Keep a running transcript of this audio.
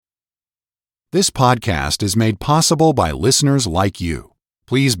This podcast is made possible by listeners like you.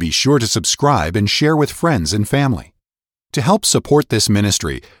 Please be sure to subscribe and share with friends and family. To help support this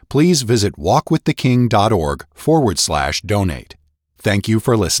ministry, please visit walkwiththeking.org/donate. Thank you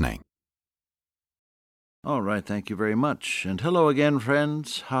for listening. All right, thank you very much. And hello again,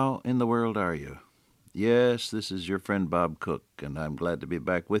 friends. How in the world are you? Yes, this is your friend Bob Cook, and I'm glad to be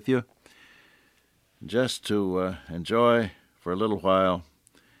back with you just to enjoy for a little while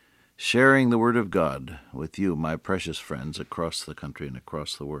sharing the Word of God with you, my precious friends, across the country and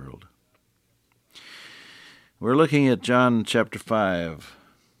across the world. We're looking at John chapter 5,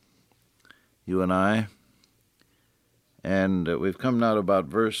 you and I, and we've come now to about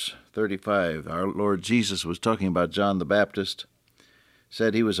verse 35. Our Lord Jesus was talking about John the Baptist,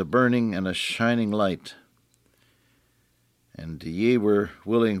 said he was a burning and a shining light, and ye were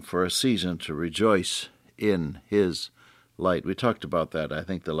willing for a season to rejoice in his light. We talked about that, I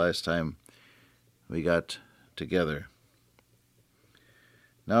think, the last time we got together.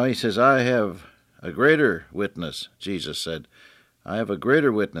 Now he says, I have a greater witness, Jesus said. I have a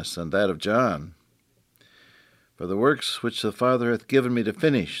greater witness than that of John. For the works which the Father hath given me to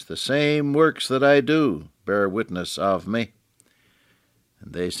finish, the same works that I do, bear witness of me.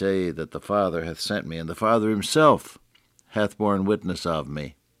 And they say that the Father hath sent me, and the Father himself hath borne witness of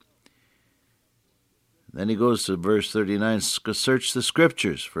me. Then he goes to verse 39, search the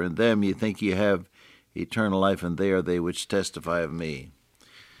Scriptures, for in them ye think ye have eternal life, and they are they which testify of me.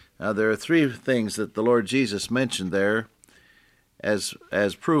 Now there are three things that the Lord Jesus mentioned there as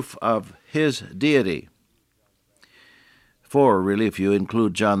proof of his deity. Four, really, if you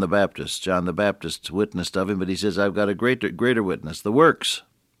include John the Baptist. John the Baptist witnessed of him, but he says, I've got a greater witness, the works.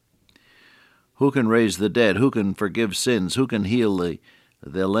 Who can raise the dead? Who can forgive sins? Who can heal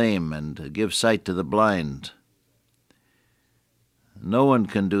the lame and give sight to the blind? No one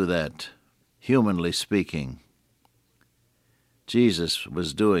can do that, humanly speaking. Jesus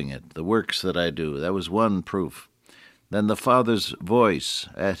was doing it, the works that I do. That was one proof. Then the Father's voice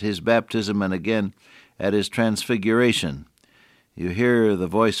at his baptism and again at his transfiguration. You hear the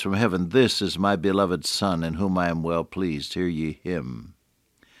voice from heaven, this is my beloved Son, in whom I am well pleased. Hear ye him.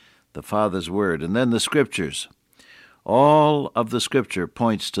 The Father's word. And then the Scriptures. All of the Scripture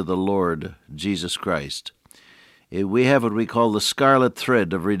points to the Lord Jesus Christ. We have what we call the scarlet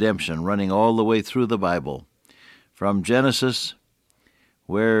thread of redemption running all the way through the Bible. From Genesis,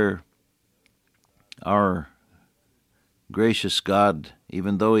 where our gracious God,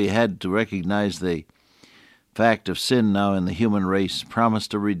 even though he had to recognize the fact of sin now in the human race,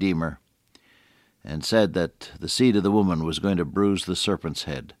 promised a Redeemer and said that the seed of the woman was going to bruise the serpent's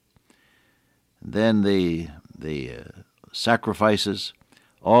head. Then the sacrifices,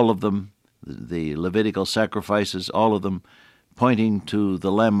 all of them, the Levitical sacrifices, all of them pointing to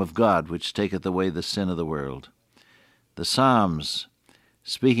the Lamb of God, which taketh away the sin of the world. The Psalms,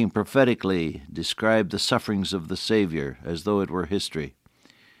 speaking prophetically, describe the sufferings of the Savior as though it were history.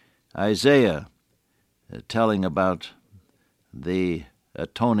 Isaiah, telling about the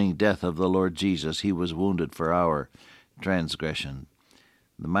atoning death of the Lord Jesus. He was wounded for our transgression.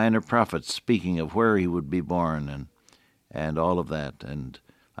 The minor prophets speaking of where he would be born and all of that. And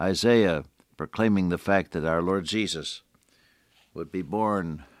Isaiah proclaiming the fact that our Lord Jesus would be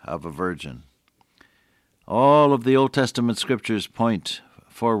born of a virgin. All of the Old Testament Scriptures point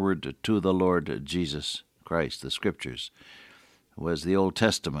forward to the Lord Jesus Christ. The Scriptures was the Old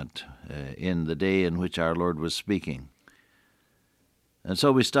Testament in the day in which our Lord was speaking. And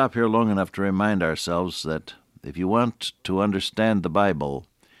so we stop here long enough to remind ourselves that if you want to understand the Bible,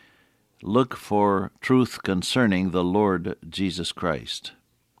 look for truth concerning the Lord Jesus Christ.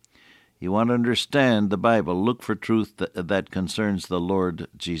 You want to understand the Bible, look for truth that concerns the Lord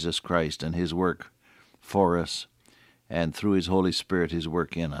Jesus Christ and his work for us, and through his Holy Spirit, his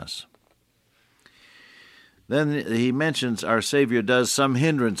work in us. Then he mentions our Savior does some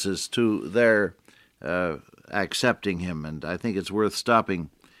hindrances to their accepting him, and I think it's worth stopping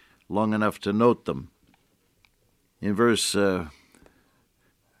long enough to note them. In verse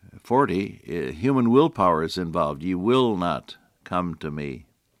 40, human willpower is involved. Ye will not come to me,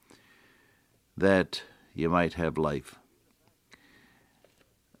 that you might have life.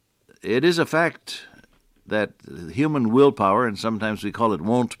 It is a fact that human willpower, and sometimes we call it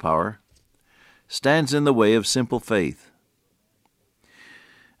won't power, stands in the way of simple faith.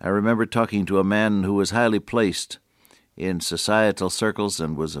 I remember talking to a man who was highly placed in societal circles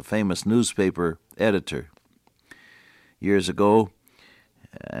and was a famous newspaper editor years ago,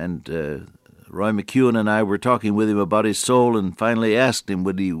 and Roy McEwen and I were talking with him about his soul and finally asked him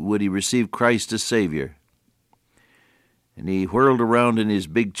would he receive Christ as Savior. And he whirled around in his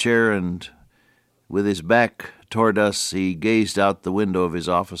big chair and with his back toward us, he gazed out the window of his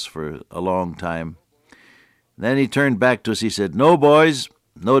office for a long time. Then he turned back to us. He said, "No, boys,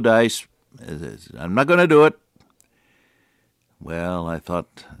 no dice. I'm not going to do it." Well, I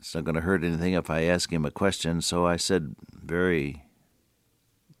thought it's not going to hurt anything if I ask him a question, so I said very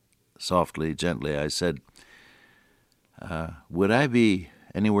softly, gently, I said, would I be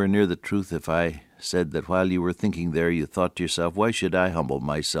anywhere near the truth if I said that while you were thinking there, you thought to yourself, why should I humble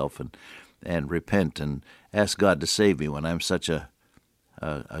myself and repent and ask God to save me when I'm such a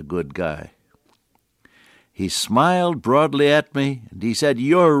good guy? He smiled broadly at me, and he said,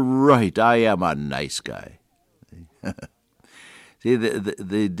 "You're right, I am a nice guy." See,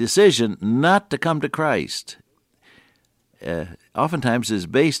 the decision not to come to Christ oftentimes is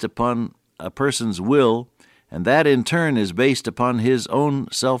based upon a person's will, and that in turn is based upon his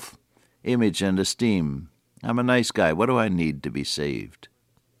own self-image and esteem. I'm a nice guy. What do I need to be saved?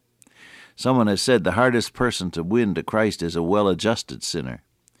 Someone has said the hardest person to win to Christ is a well-adjusted sinner.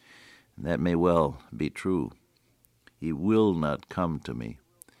 And that may well be true. He will not come to me.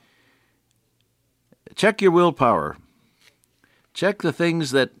 Check your willpower. Check the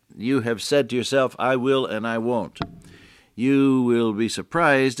things that you have said to yourself, I will and I won't. You will be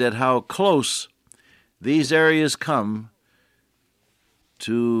surprised at how close these areas come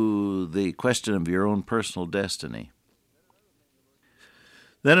to the question of your own personal destiny.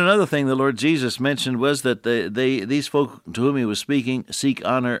 Then another thing the Lord Jesus mentioned was that these folk to whom he was speaking seek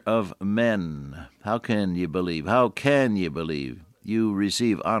honor of men. How can you believe? How can you believe? You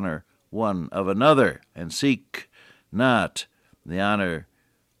receive honor one of another, and seek not the honor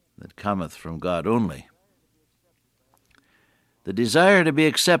that cometh from God only. The desire to be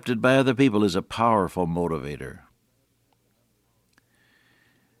accepted by other people is a powerful motivator.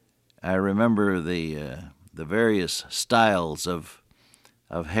 I remember the various styles of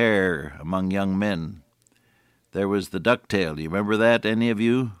hair among young men. There was the ducktail. Do you remember that, any of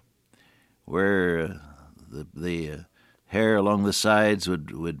you? Where the hair along the sides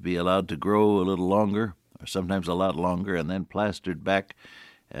would be allowed to grow a little longer, or sometimes a lot longer, and then plastered back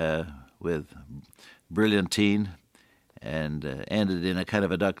with brilliantine and ended in a kind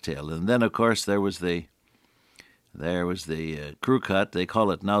of a ducktail. And then, of course, there was the crew cut. They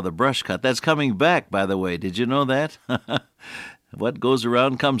call it now the brush cut. That's coming back, by the way. Did you know that? What goes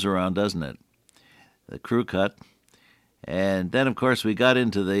around comes around, doesn't it? The crew cut. And then, of course, we got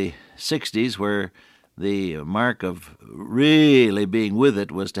into the 60s where the mark of really being with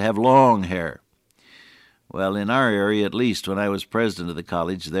it was to have long hair. Well, in our area, at least, when I was president of the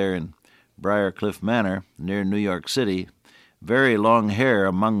college there in Briarcliff Manor near New York City, very long hair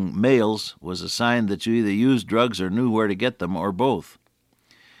among males was a sign that you either used drugs or knew where to get them, or both.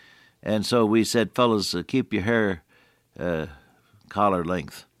 And so we said, fellas, keep your hair collar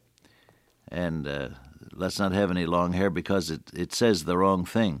length, and let's not have any long hair because it says the wrong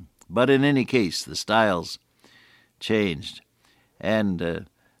thing. But in any case, the styles changed. And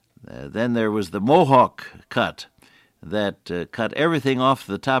then there was the mohawk cut that cut everything off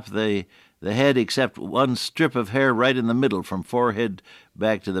the top of the head except one strip of hair right in the middle from forehead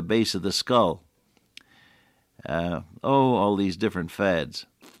back to the base of the skull. All these different fads.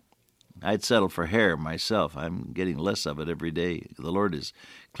 I'd settle for hair myself. I'm getting less of it every day. The Lord is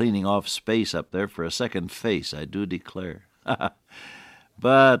cleaning off space up there for a second face, I do declare.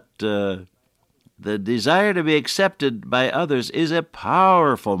 But the desire to be accepted by others is a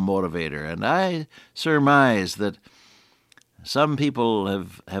powerful motivator, and I surmise that some people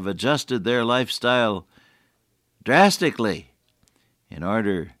have adjusted their lifestyle drastically in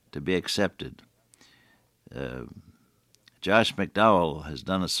order to be accepted. Josh McDowell has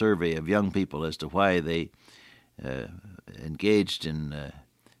done a survey of young people as to why they engaged in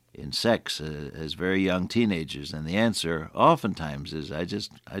sex as very young teenagers, and the answer oftentimes is, I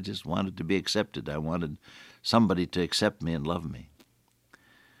just wanted to be accepted. I wanted somebody to accept me and love me.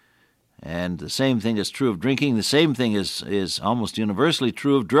 And the same thing is true of drinking. The same thing is almost universally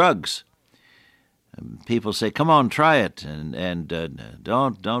true of drugs. People say, "Come on, try it," and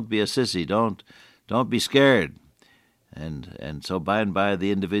don't be a sissy. Don't be scared. And so by and by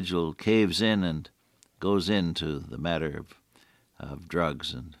the individual caves in and goes into the matter of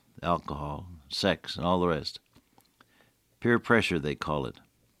drugs and alcohol, sex, and all the rest. Peer pressure, they call it.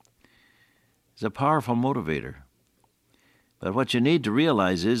 It's a powerful motivator. But what you need to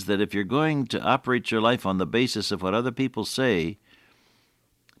realize is that if you're going to operate your life on the basis of what other people say,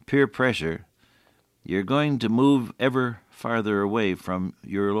 peer pressure, you're going to move ever farther away from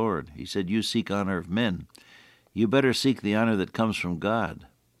your Lord. He said, you seek honor of men. You better seek the honor that comes from God.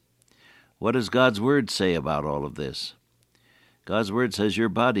 What does God's Word say about all of this? God's word says your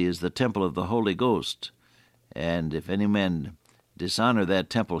body is the temple of the Holy Ghost, and if any man dishonor that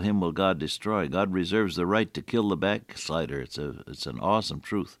temple, him will God destroy. God reserves the right to kill the backslider. It's an awesome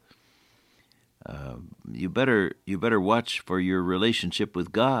truth. You better watch for your relationship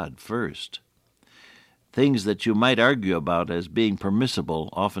with God first. Things that you might argue about as being permissible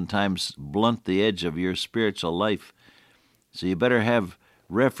oftentimes blunt the edge of your spiritual life. So you better have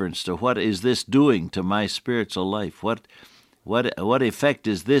reference to what is this doing to my spiritual life? What effect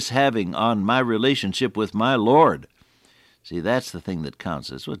is this having on my relationship with my Lord? See, that's the thing that counts.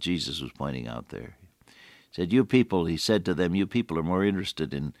 That's what Jesus was pointing out there. He said, he said to them, you people are more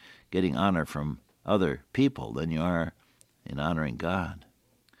interested in getting honor from other people than you are in honoring God.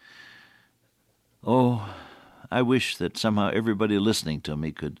 Oh, I wish that somehow everybody listening to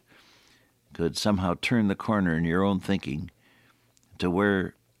me could somehow turn the corner in your own thinking to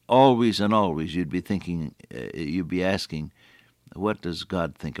where always and always you'd be asking, what does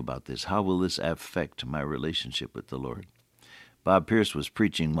God think about this? How will this affect my relationship with the Lord? Bob Pierce was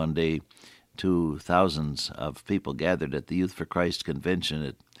preaching one day to thousands of people gathered at the Youth for Christ convention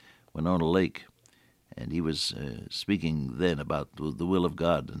at Winona Lake, and he was speaking then about the will of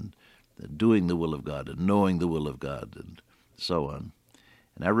God and doing the will of God and knowing the will of God and so on.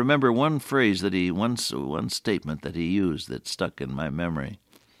 And I remember one phrase one statement that he used that stuck in my memory.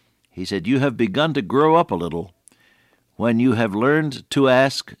 He said, you have begun to grow up a little when you have learned to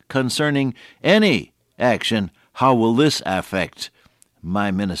ask concerning any action, how will this affect my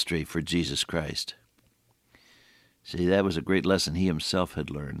ministry for Jesus Christ? See, that was a great lesson he himself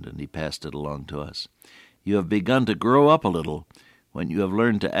had learned, and he passed it along to us. You have begun to grow up a little when you have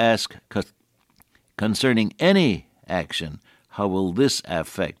learned to ask concerning any action, how will this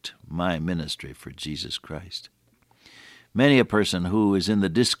affect my ministry for Jesus Christ? Many a person who is in the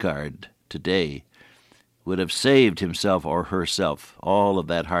discard today would have saved himself or herself all of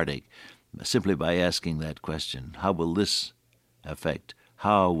that heartache simply by asking that question, how will this affect?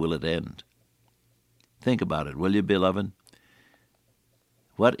 How will it end? Think about it, will you, beloved?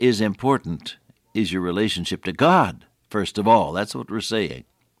 What is important is your relationship to God, first of all. That's what we're saying.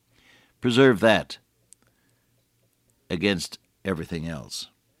 Preserve that against everything else.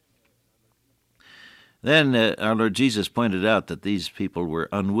 Then our Lord Jesus pointed out that these people were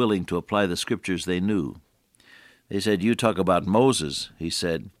unwilling to apply the Scriptures they knew. They said, you talk about Moses, he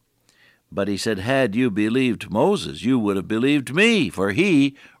said. But he said, had you believed Moses, you would have believed me, for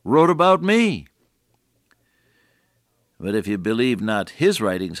he wrote about me. But if you believe not his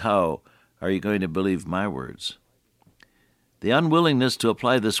writings, how are you going to believe my words? The unwillingness to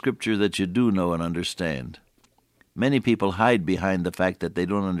apply the Scripture that you do know and understand. Many people hide behind the fact that they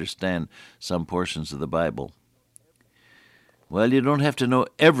don't understand some portions of the Bible. Well, you don't have to know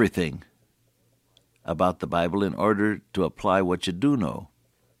everything about the Bible in order to apply what you do know.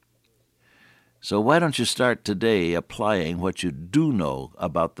 So why don't you start today applying what you do know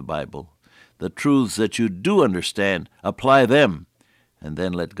about the Bible, the truths that you do understand, apply them, and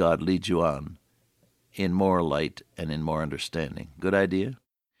then let God lead you on in more light and in more understanding. Good idea?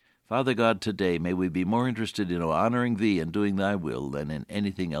 Father God, today may we be more interested in honoring Thee and doing Thy will than in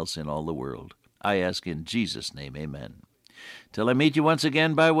anything else in all the world. I ask in Jesus' name, amen. Till I meet you once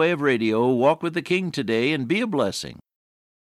again by way of radio, walk with the King today and be a blessing.